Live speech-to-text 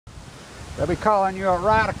They'll be calling you a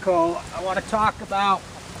radical. I want to talk about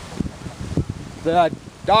the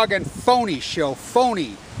doggone phony show.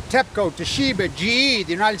 Phony. TEPCO, Toshiba, GE,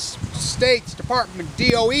 the United States Department,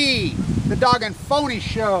 DOE. The doggone phony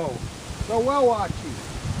show. So well watching.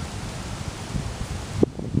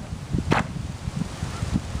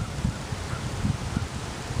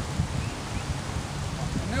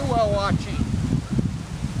 Well watching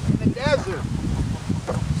in the desert.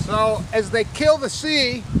 So as they kill the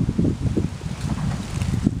sea,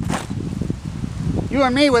 you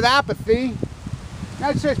and me with apathy,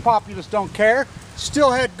 United States populace don't care,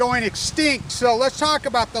 still had going extinct. So let's talk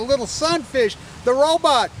about the little sunfish, the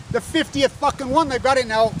robot, the 50th fucking one they've got it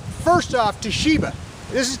now. First off, Toshiba.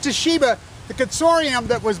 This is Toshiba, the consortium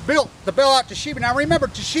that was built to bail out Toshiba. Now remember,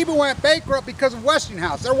 Toshiba went bankrupt because of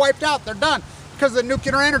Westinghouse. They're wiped out, they're done. Because of the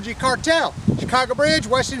nuclear energy cartel. Chicago Bridge,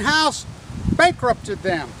 Westinghouse bankrupted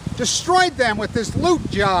them, destroyed them with this loot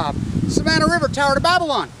job. Savannah River, Tower to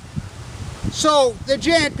Babylon. So the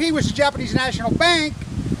JNP, which is the Japanese National Bank,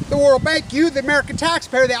 the World Bank, you, the American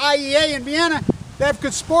taxpayer, the IEA in Vienna, they have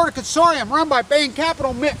supported a consortium run by Bain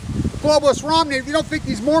Capital, globalist Romney. If you don't think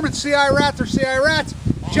these Mormon CIA rats are CIA rats,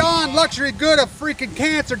 John Luxury Good of freaking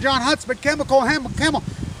cancer, John Huntsman, Chemical,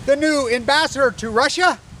 the new ambassador to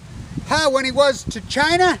Russia, when he was to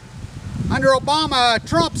China under Obama,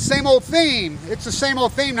 Trump, same old theme. It's the same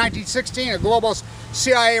old theme, 1916, a global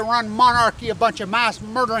CIA-run monarchy, a bunch of mass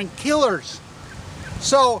murdering killers.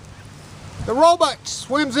 So the robot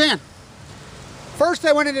swims in. First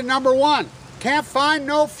they went into number 1, can't find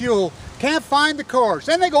no fuel, can't find the cores.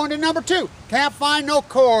 Then they go into number 2, can't find no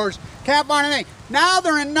cores, can't find anything. Now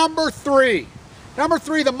they're in number 3. Number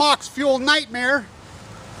 3, the MOX fuel nightmare,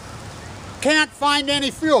 can't find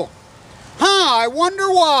any fuel. I wonder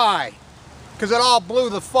why. Because it all blew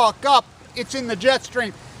the fuck up. It's in the jet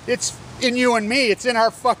stream. It's in you and me. It's in our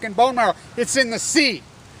fucking bone marrow. It's in the sea.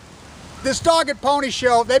 This dog and pony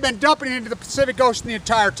show, they've been dumping it into the Pacific Ocean the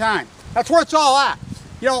entire time. That's where it's all at.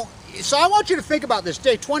 You know, so I want you to think about this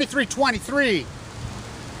day, 2323.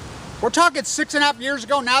 We're talking 6.5 years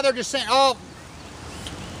ago. Now they're just saying, oh,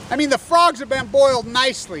 I mean, the frogs have been boiled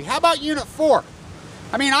nicely. How about Unit 4?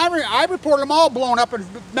 I mean, I reported them all blown up and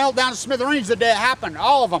melted down to smithereens the day it happened,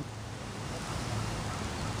 all of them.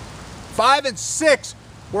 5 and 6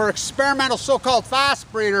 were experimental so-called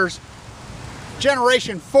fast breeders,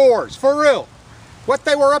 generation 4s, for real. What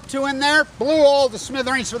they were up to in there blew all the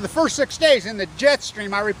smithereens for the first 6 days in the jet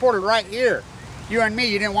stream I reported right here. You and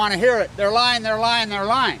me, you didn't want to hear it. They're lying, they're lying, they're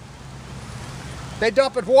lying. They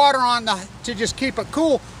dumped water on to just keep it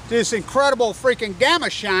cool, this incredible freaking gamma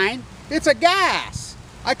shine. It's a gas.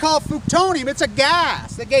 I call it plutonium. It's a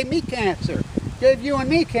gas that gave me cancer. Gave you and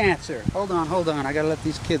me cancer. Hold on. I gotta let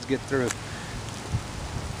these kids get through.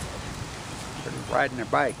 They're riding their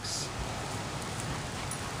bikes.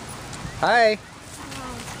 Hi.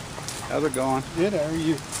 How's it going? Good, how are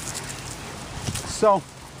you? So,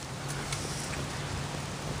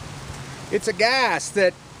 it's a gas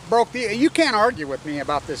that broke the... You can't argue with me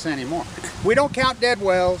about this anymore. We don't count dead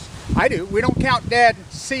whales. I do. We don't count dead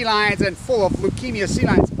sea lions and full of leukemia sea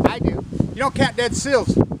lions. I do. You don't count dead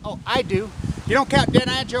seals. Oh, I do. You don't count dead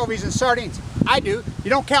anchovies and sardines. I do. You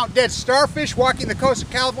don't count dead starfish walking the coast of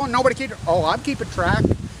California. Nobody keeps... Oh, I'm keeping track.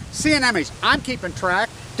 Sea anemones. I'm keeping track.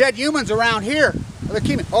 Dead humans around here.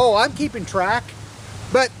 Leukemia. Oh, I'm keeping track.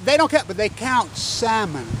 But they don't count. But they count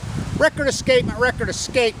salmon. Record escapement. Record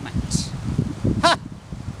escapement. Ha!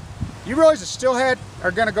 You realize the steelhead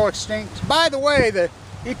are going to go extinct? By the way, the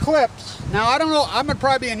eclipse. Now, I don't know, I'm going to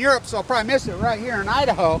probably be in Europe, so I'll probably miss it right here in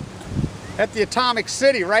Idaho at the Atomic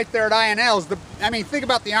City, right there at INL's. I mean, think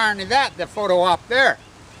about the irony of that, the photo op there.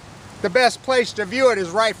 The best place to view it is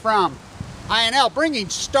right from INL, bringing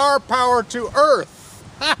star power to Earth.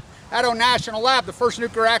 Ha! Idaho National Lab, the first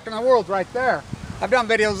nuclear reactor in the world, right there. I've done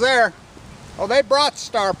videos there. Oh, they brought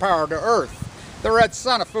star power to Earth. The red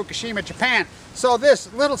sun of Fukushima, Japan. So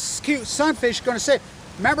this little cute sunfish is going to say,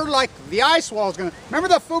 remember, like, the ice wall is going to... Remember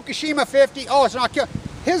the Fukushima 50? Oh, it's not killed.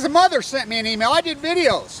 His mother sent me an email. I did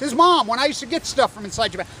videos. His mom, when I used to get stuff from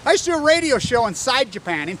inside Japan. I used to do a radio show inside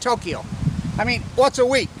Japan, in Tokyo. I mean, once a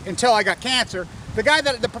week until I got cancer.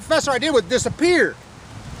 The professor I did with disappeared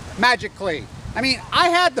magically. I mean, I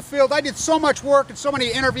had the field. I did so much work and so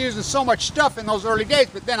many interviews and so much stuff in those early days,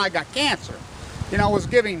 but then I got cancer. You know, was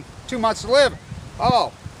giving 2 months to live.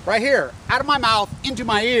 Oh, right here, out of my mouth, into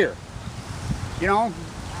my ear. You know,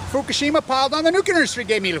 Fukushima piled on. The nuclear industry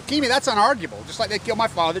gave me leukemia. That's unarguable. Just like they killed my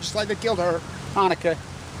father, just like they killed her, Hanukkah.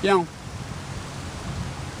 You know,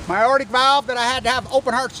 my aortic valve that I had to have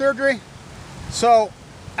open heart surgery. So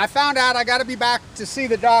I found out I got to be back to see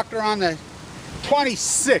the doctor on the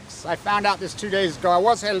 26. I found out this 2 days ago. I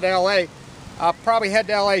was headed to LA. I'll probably head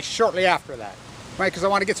to LA shortly after that. Right, because I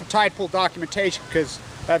want to get some tide pool documentation, because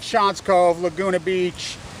at Sean's Cove, Laguna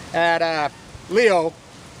Beach, at Leo,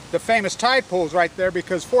 the famous tide pools right there,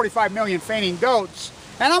 because 45 million fainting goats.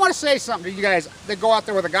 And I want to say something to you guys that go out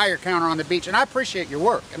there with a Geiger counter on the beach, and I appreciate your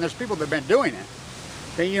work, and there's people that have been doing it.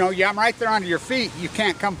 And, you know, yeah, I'm right there under your feet. You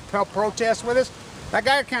can't come help protest with us. That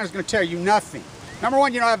Geiger counter is going to tell you nothing. Number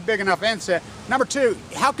one, you don't have a big enough inset. Number two,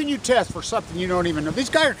 how can you test for something you don't even know? These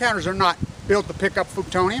Geiger counters are not built to pick up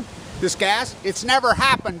plutonium, this gas. It's never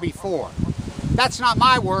happened before. That's not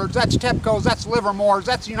my words. That's TEPCO's, that's Livermore's,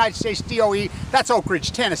 that's the United States DOE, that's Oak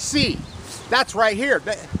Ridge, Tennessee. That's right here.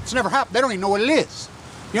 It's never happened. They don't even know what it is.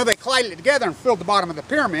 You know, they collided it together and filled the bottom of the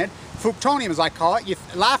pyramid. Plutonium, as I call it. You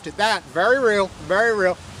laughed at that. Very real, very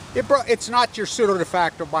real. It's not your pseudo-de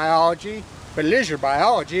facto biology, but it is your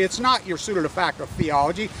biology. It's not your pseudo-de facto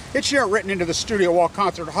theology. It's your written into the studio wall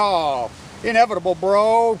concert hall. Inevitable,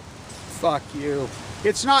 bro. Fuck you.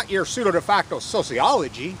 It's not your pseudo-de facto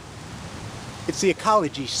sociology. It's the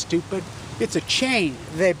ecology, stupid. It's a chain.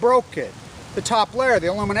 They broke it. The top layer,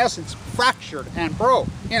 the luminescence, fractured and broke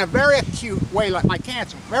in a very acute way, like my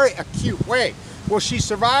cancer. Very acute way. Will she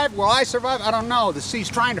survive? Will I survive? I don't know. The sea's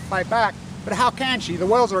trying to fight back. But how can she? The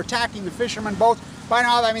whales are attacking the fishermen boats. By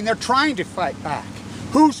now, I mean, they're trying to fight back.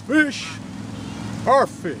 Whose fish? Our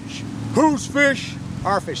fish. Whose fish?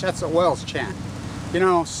 Our fish. That's a whales chant. You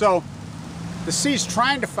know, so the sea's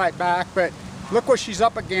trying to fight back, but look what she's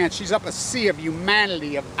up against. She's up a sea of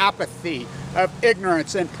humanity, of apathy, of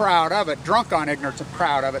ignorance and proud of it. Drunk on ignorance and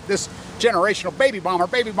proud of it. This generational baby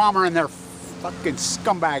bomber and their fucking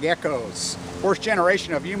scumbag echoes. Worst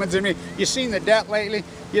generation of humans. I mean, you seen the debt lately?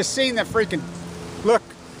 You seen the freaking, look,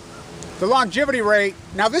 the longevity rate.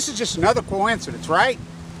 Now this is just another coincidence, right?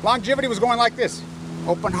 Longevity was going like this.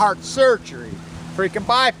 Open heart surgery, freaking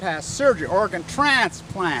bypass surgery, organ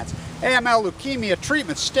transplants, AML leukemia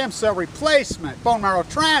treatment, stem cell replacement, bone marrow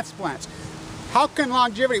transplants. How can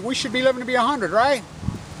longevity, we should be living to be 100, right?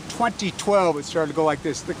 2012 it started to go like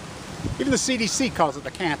this. Even the CDC calls it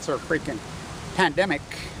the cancer freaking pandemic.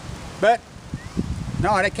 But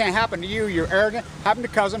no, it can't happen to you. You're arrogant. Happened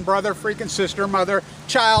to cousin, brother, freaking sister, mother,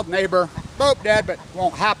 child, neighbor, both dead, but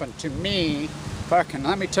won't happen to me. Fucking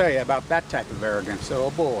let me tell you about that type of arrogance. Oh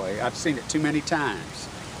boy, I've seen it too many times.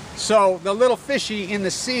 So the little fishy in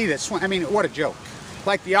the sea that swim, I mean, what a joke.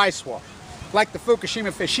 Like the ice wall, like the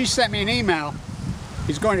Fukushima fish. She sent me an email.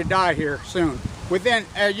 He's going to die here soon. Within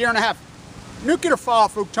a year and a half. Nuclear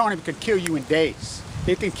fallout plutonium can kill you in days.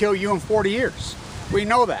 It can kill you in 40 years. We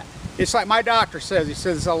know that. It's like my doctor says, he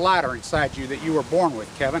says it's a ladder inside you that you were born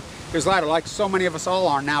with, Kevin. There's a ladder like so many of us all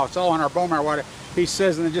are now. It's all in our bone marrow water. He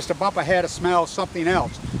says, and then just a bump ahead, a smell, something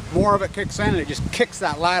else. More of it kicks in and it just kicks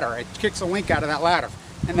that ladder. It kicks a link out of that ladder.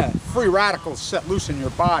 And the free radicals set loose in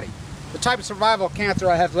your body. The type of survival of cancer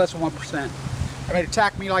I have is less than 1%. I mean,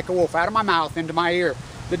 attack me like a wolf, out of my mouth, into my ear.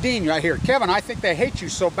 The dean right here, Kevin, I think they hate you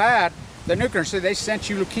so bad, the nuclear said they sent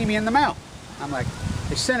you leukemia in the mail. I'm like,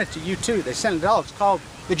 they sent it to you too. They sent it all. It's called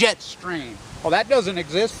the jet stream. Oh, that doesn't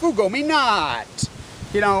exist. Fugo me not.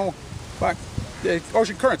 You know, but the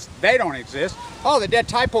ocean currents, they don't exist. Oh, the dead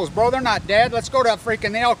typos, bro, they're not dead. Let's go to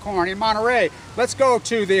freaking the Elkhorn in Monterey. Let's go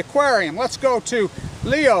to the aquarium. Let's go to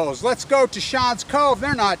Leo's. Let's go to Sean's Cove.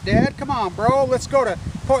 They're not dead. Come on, bro. Let's go to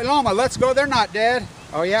Point Loma. Let's go. They're not dead.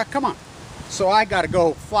 Oh, yeah, come on. So I got to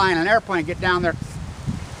go fly in an airplane, get down there.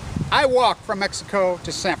 I walked from Mexico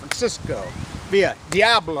to San Francisco via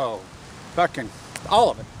Diablo, fucking all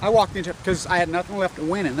of it. I walked into it because I had nothing left to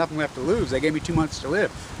win and nothing left to lose. They gave me 2 months to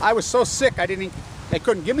live. I was so sick, they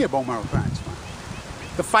couldn't give me a bone marrow transplant.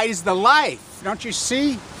 The fight is the life, don't you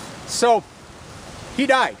see? So he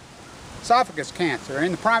died, esophagus cancer,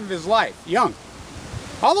 in the prime of his life, young.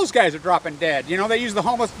 All those guys are dropping dead. You know, they use the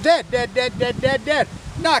homeless, dead, dead, dead, dead, dead, dead.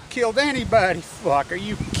 Not killed anybody. Fuck, are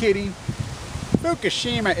you kidding?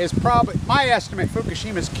 Fukushima is probably, my estimate,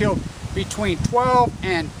 Fukushima has killed between 12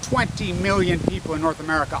 and 20 million people in North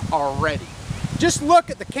America already. Just look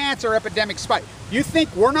at the cancer epidemic spike. You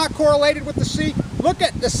think we're not correlated with the sea? Look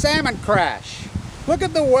at the salmon crash. Look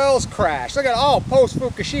at the whales crash. Look at all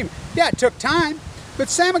post-Fukushima. Yeah, it took time, but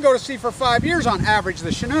salmon go to sea for 5 years on average,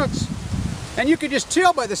 the Chinooks. And you can just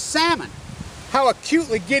tell by the salmon how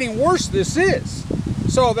acutely getting worse this is.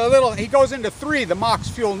 So he goes into 3, the Mox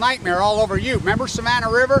Fuel nightmare all over you. Remember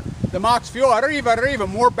Savannah River? The Mox Fuel, arriba,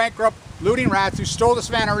 more bankrupt looting rats who stole the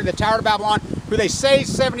Savannah River, the Tower of Babylon, who they say is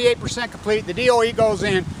 78% complete. The DOE goes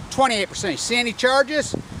in 28%. You see any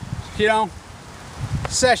charges? You know,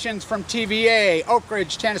 Sessions from TVA, Oak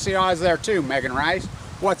Ridge, Tennessee, I was there too, Megan Rice.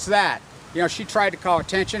 What's that? You know, she tried to call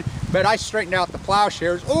attention. But I straightened out the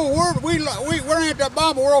plowshares. Oh, we're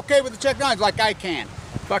anti-bomb, but we're okay with the technology. Like I can.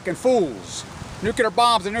 Fucking fools. Nuclear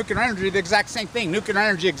bombs and nuclear energy are the exact same thing. Nuclear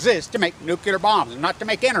energy exists to make nuclear bombs, not to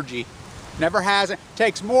make energy. Never has. It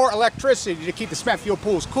takes more electricity to keep the spent fuel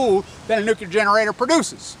pools cool than a nuclear generator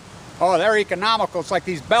produces. Oh, they're economical. It's like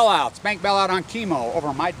these bailouts. Bank bailout on chemo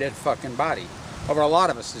over my dead fucking body. Over a lot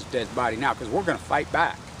of us' dead body now, because we're going to fight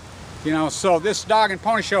back. You know, so this dog and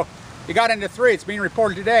pony show, you got into 3. It's being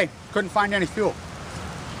reported today. Couldn't find any fuel.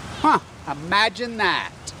 Huh. Imagine that.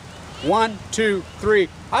 1, 2, 3.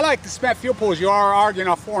 I like the spent fuel pools. You are arguing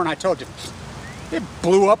off 4, and I told you. It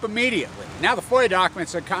blew up immediately. Now the FOIA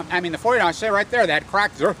documents have come. I mean, the FOIA documents say right there that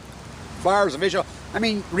cracks, fires, a visual. I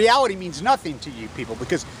mean, reality means nothing to you people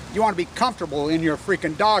because you want to be comfortable in your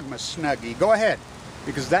freaking dogma snuggie. Go ahead.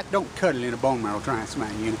 Because that don't cut it in a bone marrow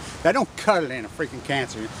transplant unit. That don't cut it in a freaking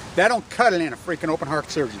cancer unit. That don't cut it in a freaking open heart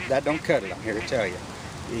surgery. That don't cut it, I'm here to tell you.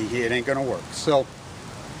 It ain't gonna work. So,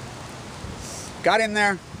 got in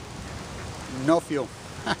there, no fuel.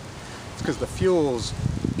 It's because the fuel's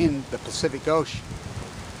in the Pacific Ocean.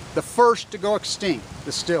 The first to go extinct,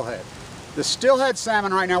 the steelhead. The steelhead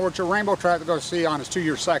salmon right now, which a rainbow trout to go to sea on its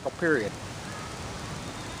 2-year cycle period.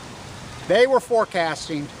 They were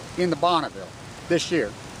forecasting in the Bonneville this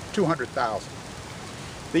year, 200,000.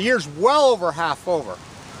 The year's well over half over.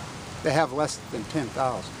 They have less than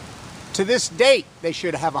 10,000. To this date, they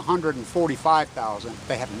should have 145,000.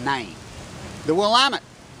 They have 9. The Willamette,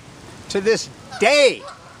 to this day,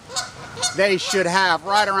 they should have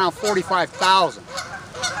right around 45,000.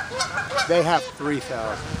 They have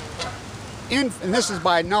 3,000. And this is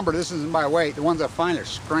by number, this isn't by weight. The ones that find are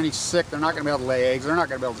scrawny, sick, they're not going to be able to lay eggs, they're not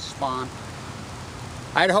going to be able to spawn.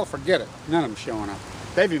 Idaho, forget it. None of them showing up.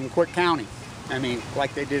 They've even quit counting. I mean,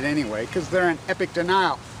 like they did anyway, because they're in epic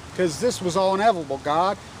denial. Because this was all inevitable,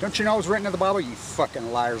 God. Don't you know it was written in the Bible? You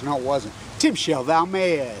fucking liars. No, it wasn't. Tim shall thou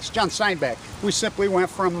mayest. John Steinbeck. We simply went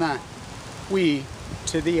from the we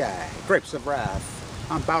to the I. Grapes of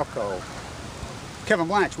Wrath on Balco. Kevin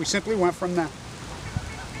Blanch. We simply went from the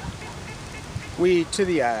we to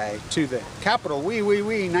the I to the capital we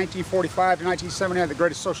 1945 to 1979, the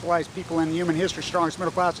greatest socialized people in human history, strongest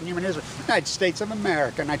middle class in human history, United States of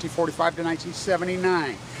America, 1945 to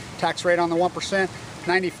 1979. Tax rate on the 1%,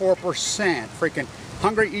 94%. Freaking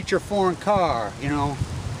hungry, eat your foreign car, you know.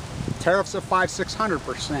 Tariffs of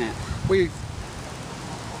 500–600%. We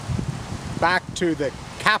back to the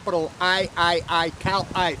capital Cal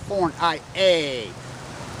I foreign IA.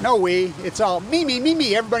 No we, it's all me.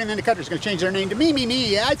 Everybody in the country is going to change their name to me.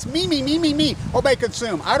 Yeah, it's me. Obey,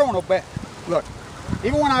 consume. I don't obey. Look,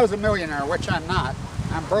 even when I was a millionaire, which I'm not,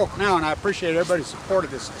 I'm broke now, and I appreciate everybody's support of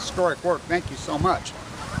this historic work. Thank you so much.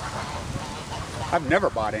 I've never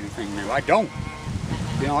bought anything new. I don't.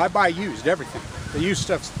 You know, I buy used everything. The used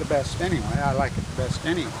stuff's the best anyway. I like it the best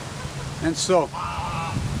anyway. And so,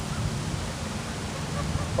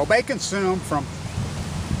 obey, consume from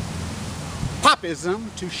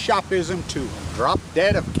popism to shopism to drop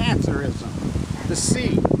dead of cancerism. The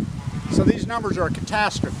C. So these numbers are a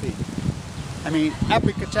catastrophe. I mean,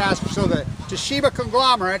 epic catastrophe. So the Toshiba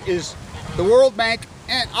conglomerate is the World Bank,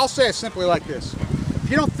 and I'll say it simply like this.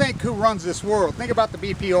 If you don't think who runs this world, think about the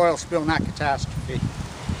BP oil spill and that catastrophe.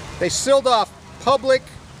 They sealed off public,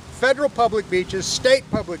 federal public beaches, state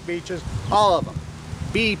public beaches, all of them.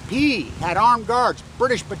 BP had armed guards,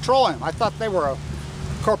 British Petroleum. I thought they were a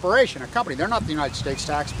corporation, a company. They're not the United States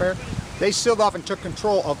taxpayer. They sealed off and took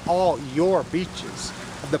control of all your beaches,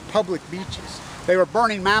 of the public beaches. They were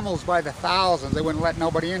burning mammals by the thousands. They wouldn't let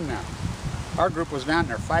nobody in now. Our group was down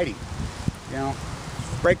there fighting, you know,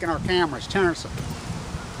 breaking our cameras, tearing some.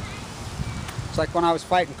 It's like when I was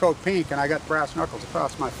fighting Code Pink and I got brass knuckles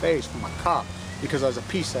across my face from a cop because I was a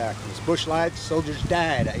peace activist. Bush lied, soldiers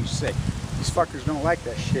died, I used to say. These fuckers don't like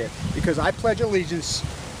that shit. Because I pledge allegiance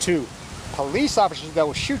to police officers that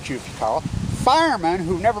will shoot you if you call, firemen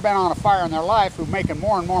who've never been on a fire in their life, who are making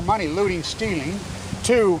more and more money looting, stealing,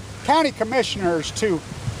 to county commissioners, to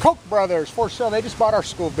Koch brothers, for sale. They just bought our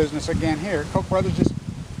school business again here. Koch brothers just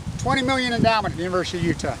 $20 million endowment at the University of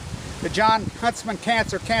Utah. The John Huntsman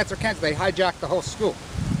cancer, they hijacked the whole school.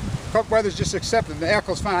 Koch brothers just accepted the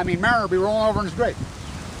Eccles fine. I mean, Mariner will be rolling over in his grave.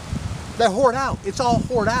 They hoard out. It's all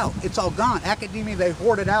hoard out. It's all gone. Academia, they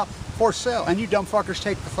hoard it out for sale. And you dumb fuckers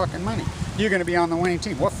take the fucking money. You're going to be on the winning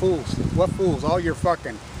team. What fools? What fools? All your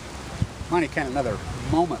fucking money can another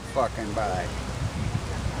moment fucking buy.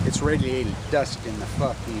 It's radiated dust in the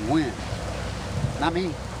fucking wind. Not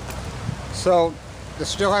me. So, the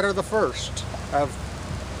Steelhead are the first of,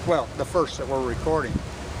 well, the first that we're recording.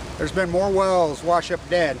 There's been more wells wash up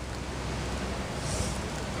dead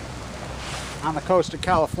on the coast of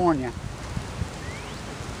California.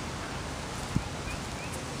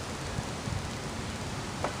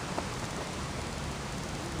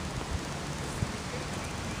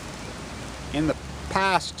 In the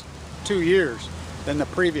past 2 years than the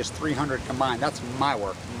previous 300 combined. That's my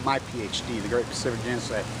work, my PhD, the Great Pacific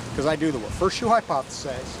Genocide. Because I do the work. First you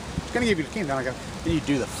hypothesize, it's going to give you the kingdom, then you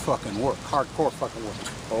do the fucking work, hardcore fucking work.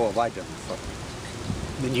 Oh, have I done the fucking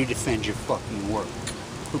work? Then you defend your fucking work.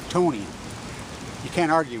 Plutonium. You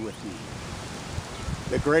can't argue with me.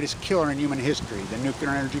 The greatest killer in human history, the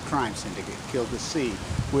nuclear energy crime syndicate, killed the sea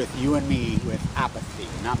with you and me with apathy.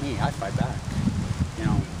 Not me, I fight back. You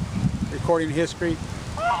know, recording history,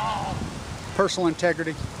 personal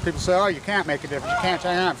integrity. People say, oh, you can't make a difference, you can't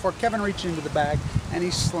take it out. Before Kevin reached into the bag and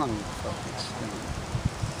he slung the fucking stone.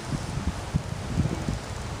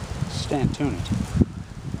 Stand tuned.